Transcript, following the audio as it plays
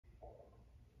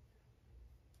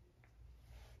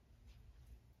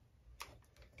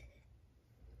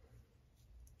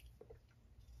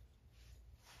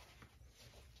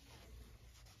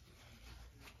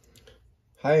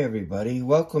Hi everybody,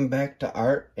 welcome back to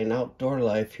Art and Outdoor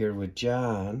Life here with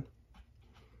John.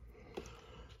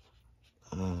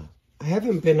 I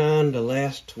haven't been on the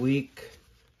last week,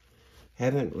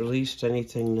 haven't released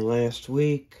anything the last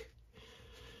week,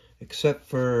 except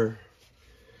for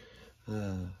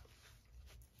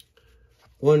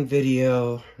one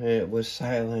video. It was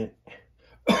silent,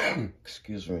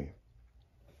 excuse me,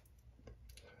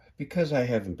 because I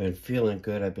haven't been feeling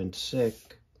good. I've been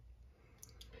sick,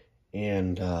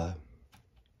 and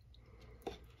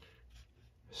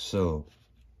so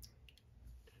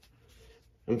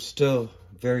I'm still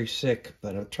very sick,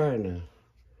 but I'm trying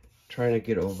to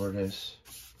get over this.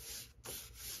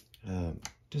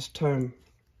 This time,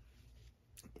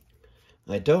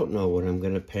 I don't know what I'm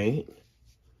going to paint.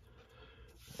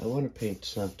 I want to paint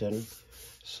something.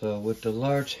 So with the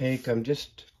large hake, I'm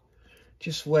just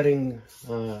wetting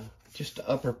just the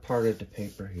upper part of the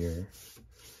paper here.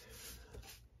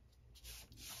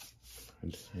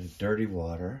 And dirty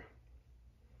water.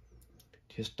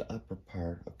 Just the upper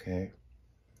part, okay?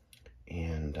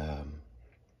 And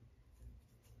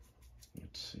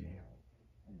let's see.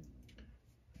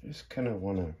 I just kind of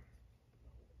want to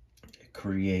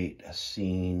create a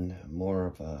scene, more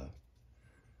of a,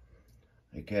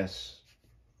 I guess,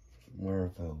 more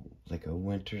of a, like a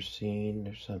winter scene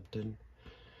or something.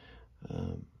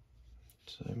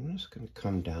 So I'm just going to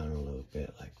come down a little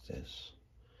bit like this.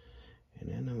 And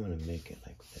then I'm going to make it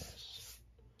like this.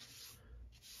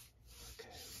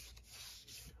 Okay.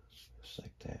 Just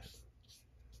like that.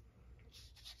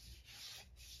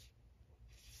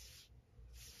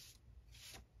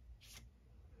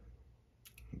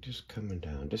 Just coming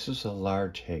down. This is a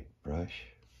large hake brush.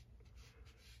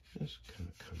 Just kind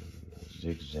of coming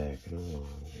zigzagging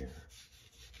along here.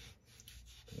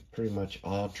 Pretty much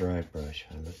all dry brush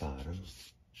on the bottom.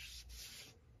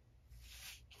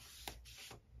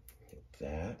 Like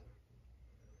that.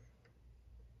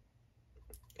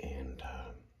 And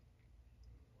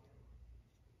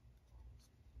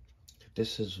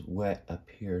this is wet up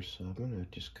here, so I'm going to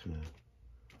just kind of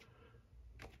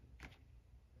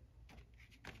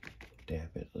dab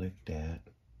it like that,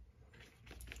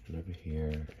 and over here,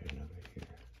 and over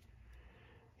here,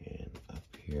 and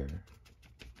up here,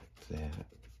 like that.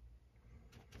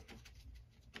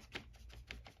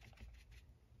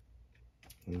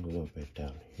 And a little bit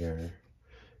down here.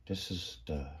 This is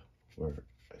the,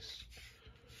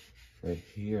 right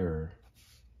here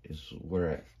is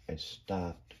where I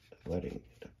stopped wetting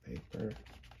the paper.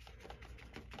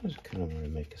 I just kind of want to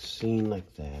make a scene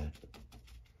like that.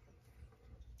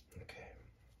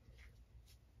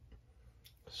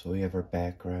 So we have our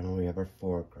background, we have our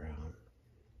foreground.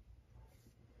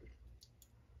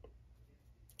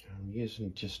 I'm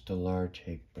using just a large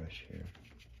hake brush here.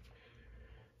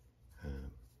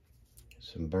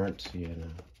 Some burnt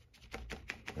sienna,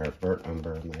 or burnt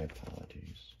umber, my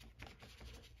apologies.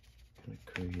 Kind of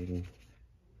creating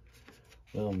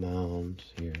little mounds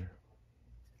here.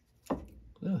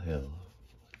 Little hill,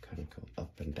 kind of go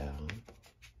up and down.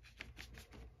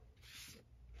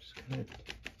 Just kind of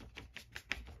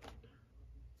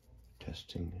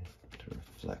testing the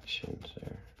reflections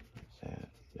there, like that.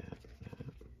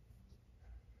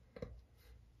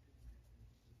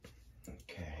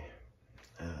 Okay.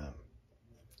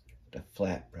 The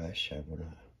flat brush, I'm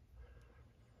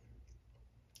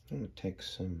gonna take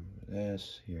some of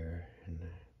this here, and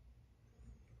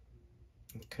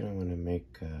I kind of want to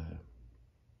make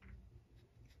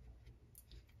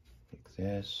like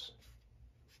this.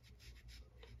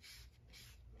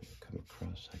 Come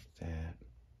across like that.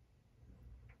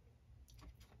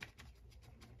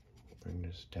 Bring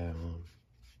this down.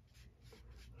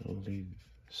 I'll leave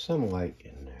some white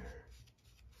in there.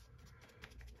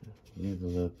 Leave a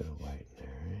little bit of white in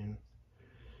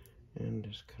there, and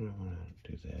just kind of want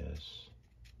to do this.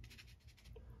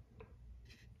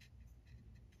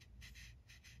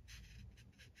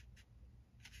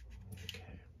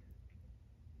 Okay.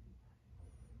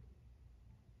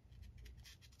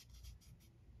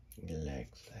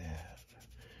 Like that.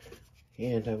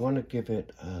 And I want to give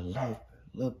it a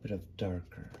little bit of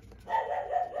darker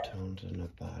tones in the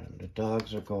bottom. The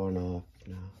dogs are going off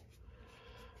now.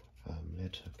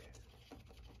 It's okay.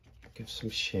 Give some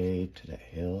shade to the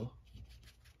hill.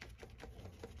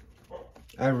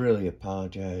 I really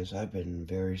apologize. I've been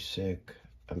very sick.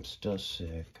 I'm still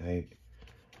sick.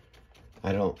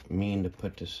 I don't mean to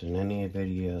put this in any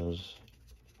videos.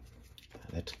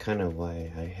 That's kind of why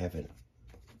I haven't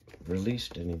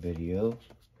released any videos.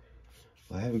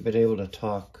 I haven't been able to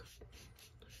talk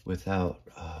without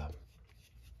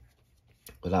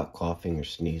coughing or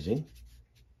sneezing.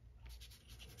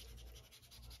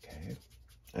 Okay.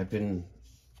 I've been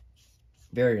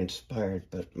very inspired,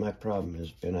 but my problem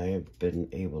has been I haven't been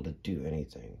able to do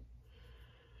anything.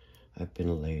 I've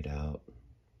been laid out.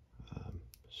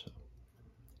 So,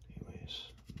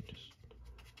 anyways, just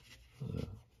a little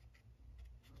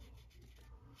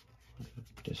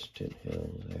distant hill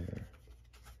there.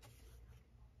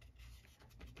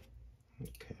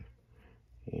 Okay,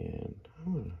 and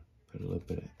I'm gonna put a little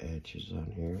bit of edges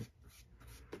on here.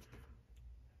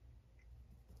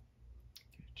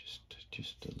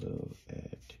 Just a little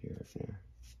edge here and there.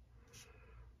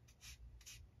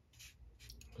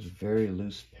 It's very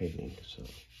loose painting, so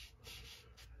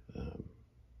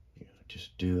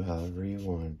just do however you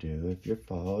want to do. If you're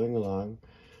following along,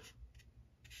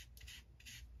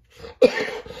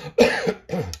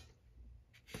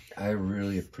 I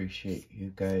really appreciate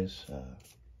you guys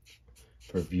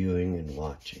for viewing and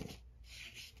watching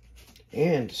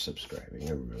and subscribing.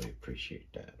 I really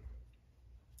appreciate that.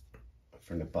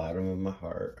 From the bottom of my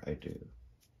heart, I do.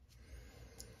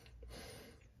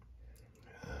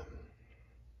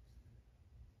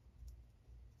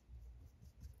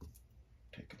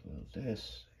 Take a little of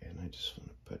this, and I just want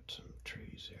to put some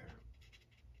trees there.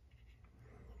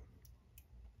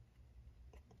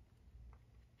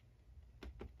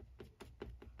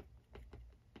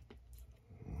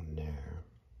 One there.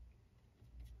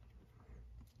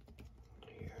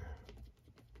 Here.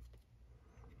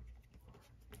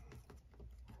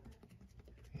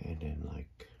 And then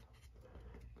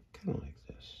kind of like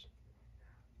this.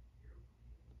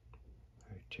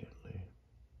 Very gently.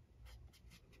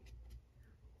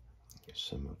 Get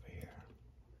some over here.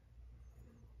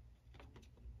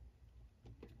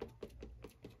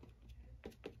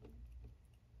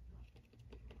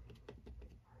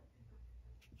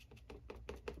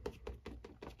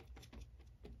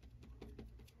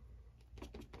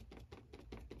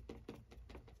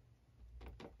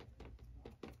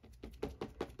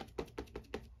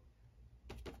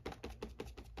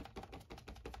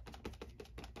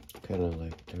 Kind of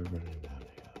like they're running downhill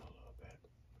a little bit.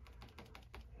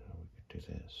 We could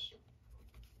do this.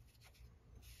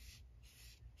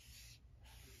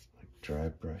 Like dry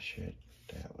brush it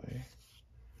that way.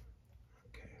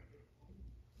 Okay.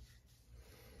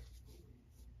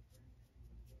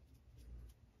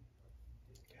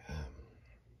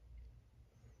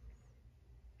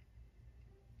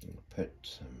 Put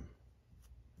some,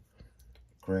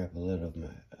 grab a little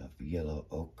of yellow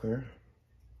ochre.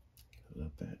 A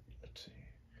little bit. Let's see.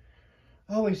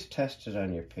 Always test it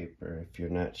on your paper if you're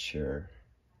not sure.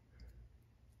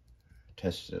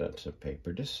 Test it on some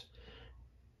paper. This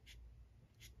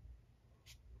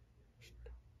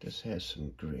has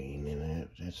some green in it.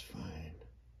 That's fine.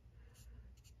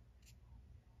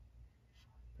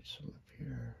 Put some up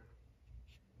here.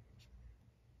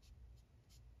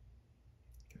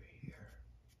 Over here.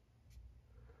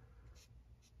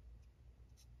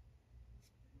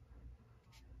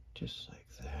 Just like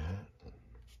that.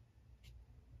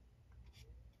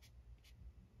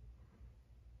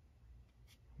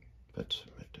 Put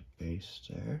some at the base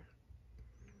there.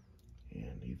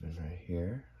 And even right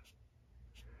here.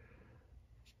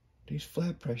 These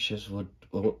flat brushes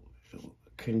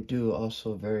can do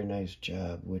also a very nice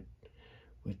job with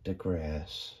the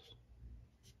grass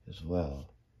as well.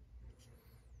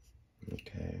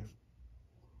 Okay.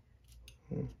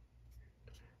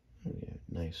 Yeah,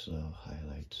 nice little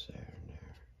highlights there and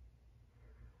there.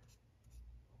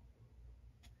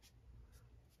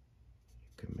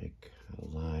 You can make a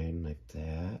line like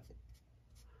that.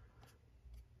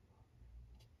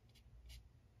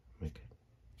 Make it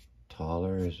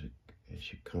taller as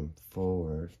you come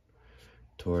forward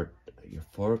toward your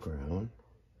foreground,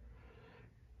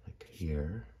 like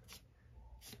here.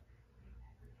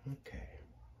 Okay.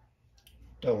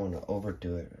 Don't want to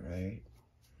overdo it, right?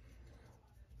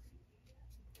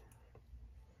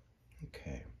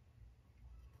 Okay.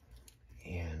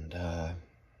 And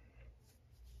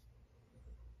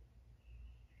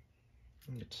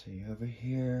let's see, over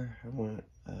here I want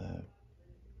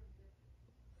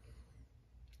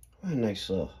a nice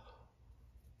little,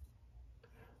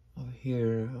 over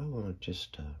here I want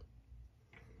just a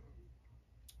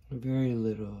very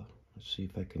little, let's see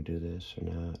if I can do this or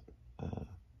not.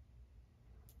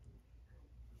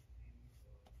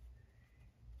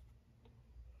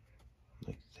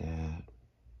 Like that.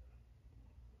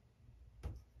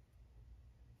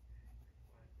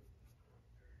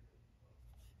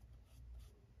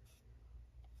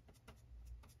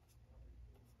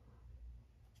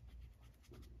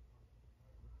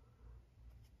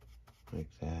 Like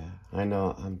that. I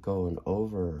know I'm going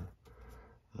over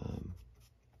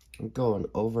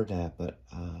that, but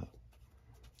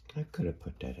I could have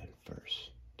put that in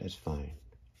first. That's fine.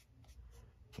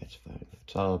 That's fine.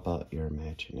 It's all about your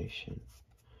imagination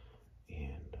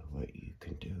and what you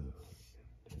can do.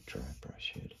 And dry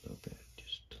brush it a little bit,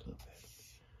 just a little bit.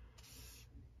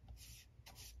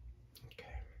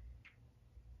 Okay.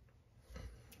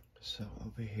 So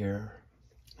over here,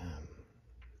 I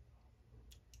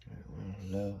want a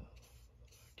little,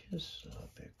 just a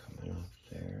little bit coming off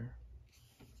there,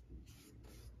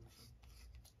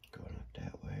 going up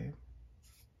that way.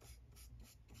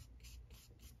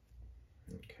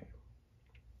 Okay.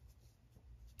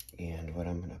 And what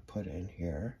I'm going to put in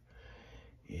here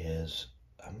is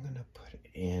I'm going to put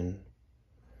in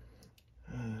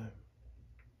a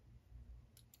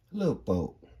little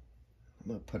boat. I'm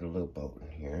going to put a little boat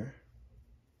in here.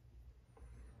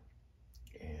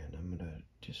 And I'm going to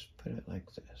just put it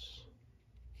like this.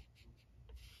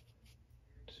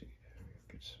 Let's see,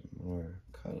 get some more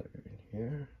color in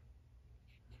here.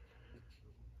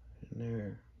 In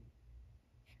there.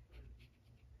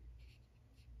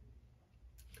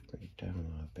 Bring it down a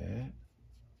little bit.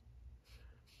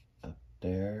 Up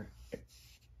there.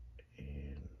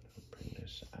 And bring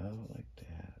this out like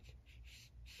that.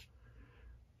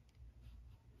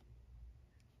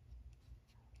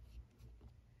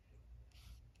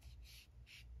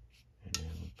 And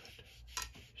then we'll put the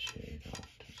shade off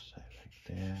to the side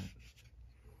like that.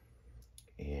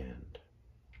 And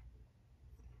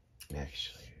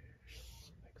actually,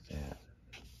 like that.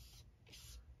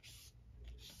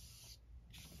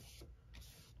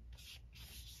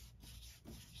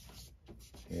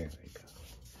 There we go.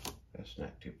 That's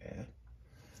not too bad.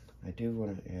 I do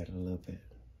want to add a little bit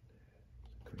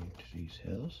of green to these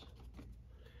hills.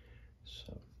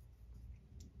 So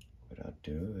what I'll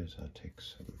do is I'll take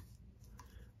some of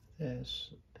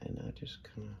this and I'll just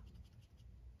kind of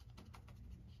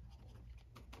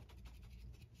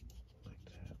like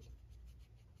that.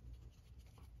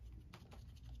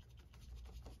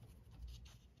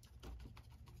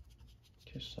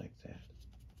 Just like that.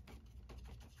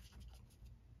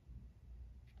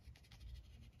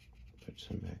 Put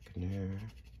some back in there.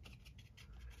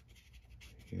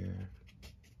 Here.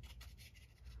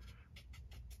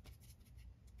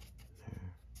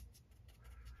 There.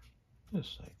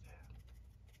 Just like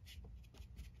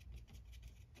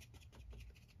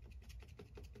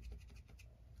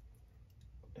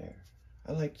that. There.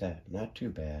 I like that. Not too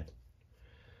bad.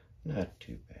 Not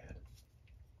too bad.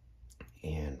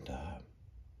 And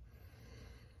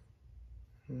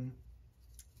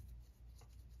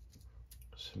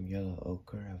some yellow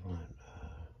ochre. I want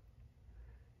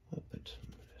I'll put some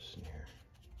of this in here.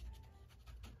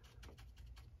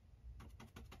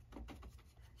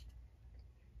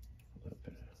 A little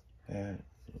bit of that,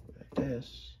 a little bit of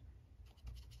this.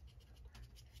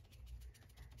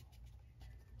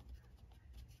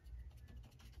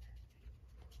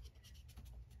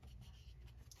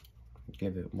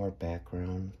 Give it more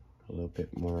background, a little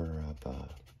bit more of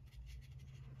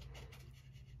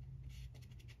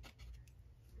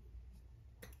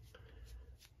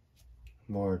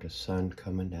more of the sun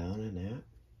coming down in that.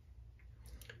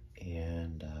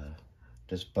 And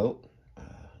this boat,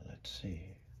 let's see.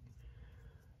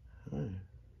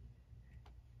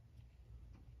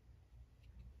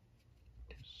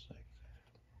 Just like that.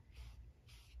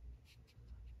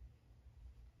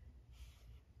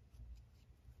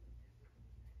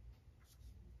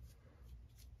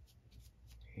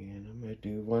 And I'm going to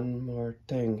do one more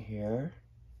thing here.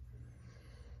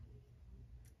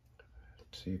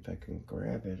 Let's see if I can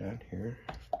grab it on here.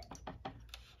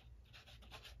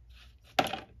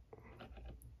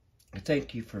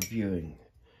 Thank you for viewing.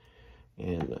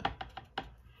 And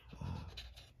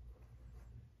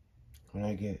when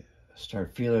I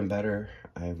start feeling better,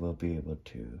 I will be able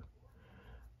to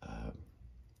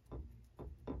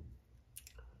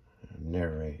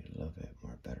narrate a little bit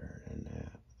more better than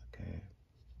that. Okay.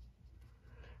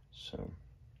 So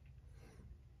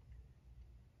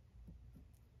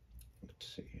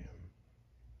let's see.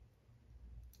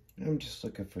 I'm just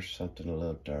looking for something a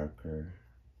little darker.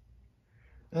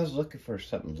 I was looking for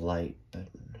something light, but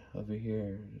over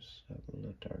here is something a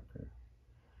little darker.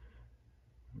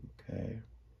 Okay.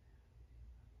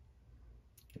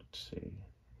 Let's see.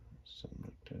 Something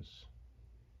like this.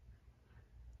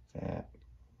 That.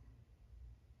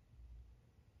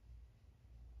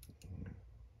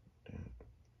 That.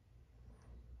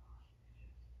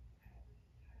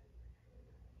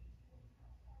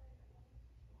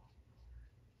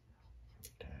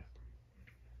 That.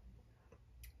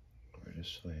 Over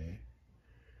this way.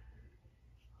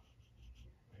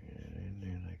 And in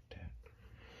there like that.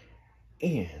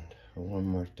 And one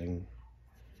more thing.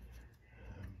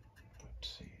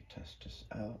 Let's see, test this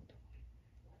out.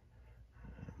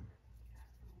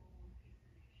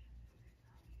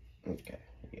 Okay,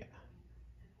 yeah,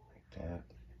 like that.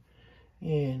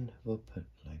 And we'll put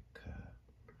like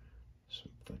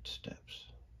some footsteps.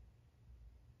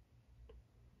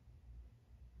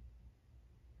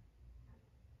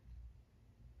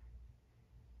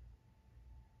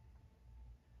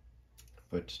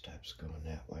 Footsteps going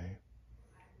that way.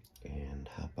 And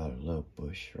how about a little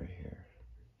bush right here?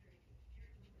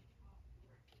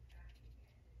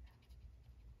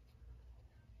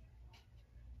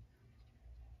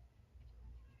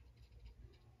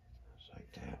 Just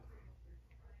like that.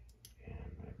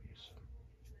 And maybe some.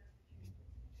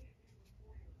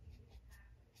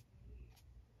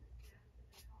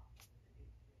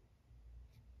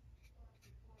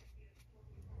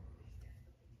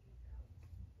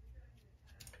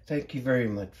 Thank you very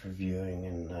much for viewing,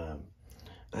 and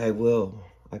I will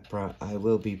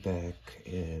be back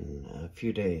in a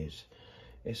few days.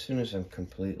 As soon as I'm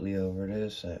completely over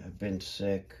this, I've been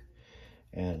sick,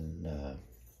 and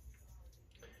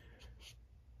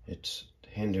it's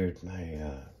hindered my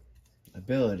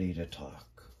ability to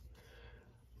talk.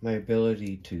 My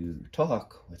ability to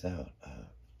talk without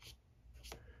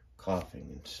coughing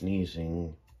and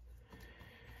sneezing,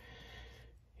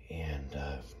 and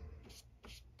of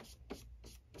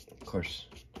course,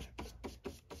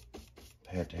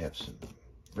 I had to have some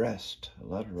rest, a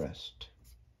lot of rest.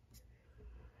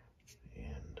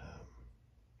 And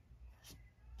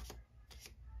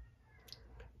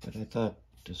but I thought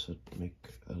this would make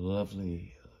a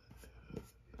lovely,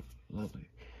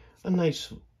 a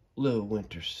nice little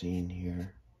winter scene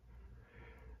here.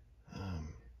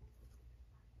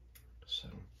 So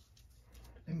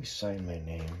let me sign my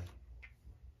name,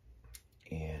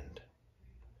 and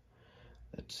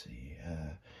let's see.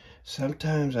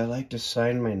 Sometimes I like to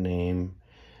sign my name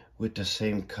with the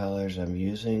same colors I'm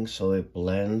using so it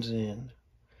blends in.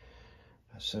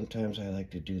 Sometimes I like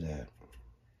to do that.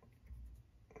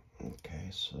 Okay,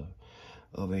 so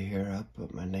over here I'll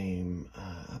put my name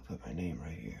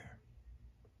right here.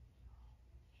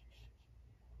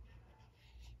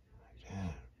 Like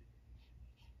that.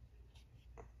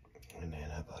 And then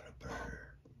how about a bird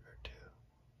or two?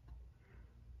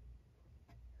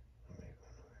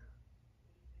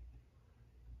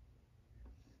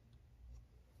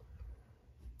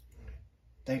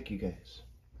 Thank you guys.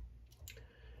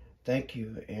 Thank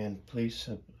you, and please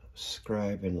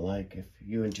subscribe and like if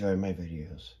you enjoy my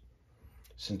videos.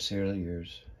 Sincerely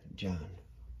yours, John.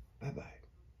 Bye-bye.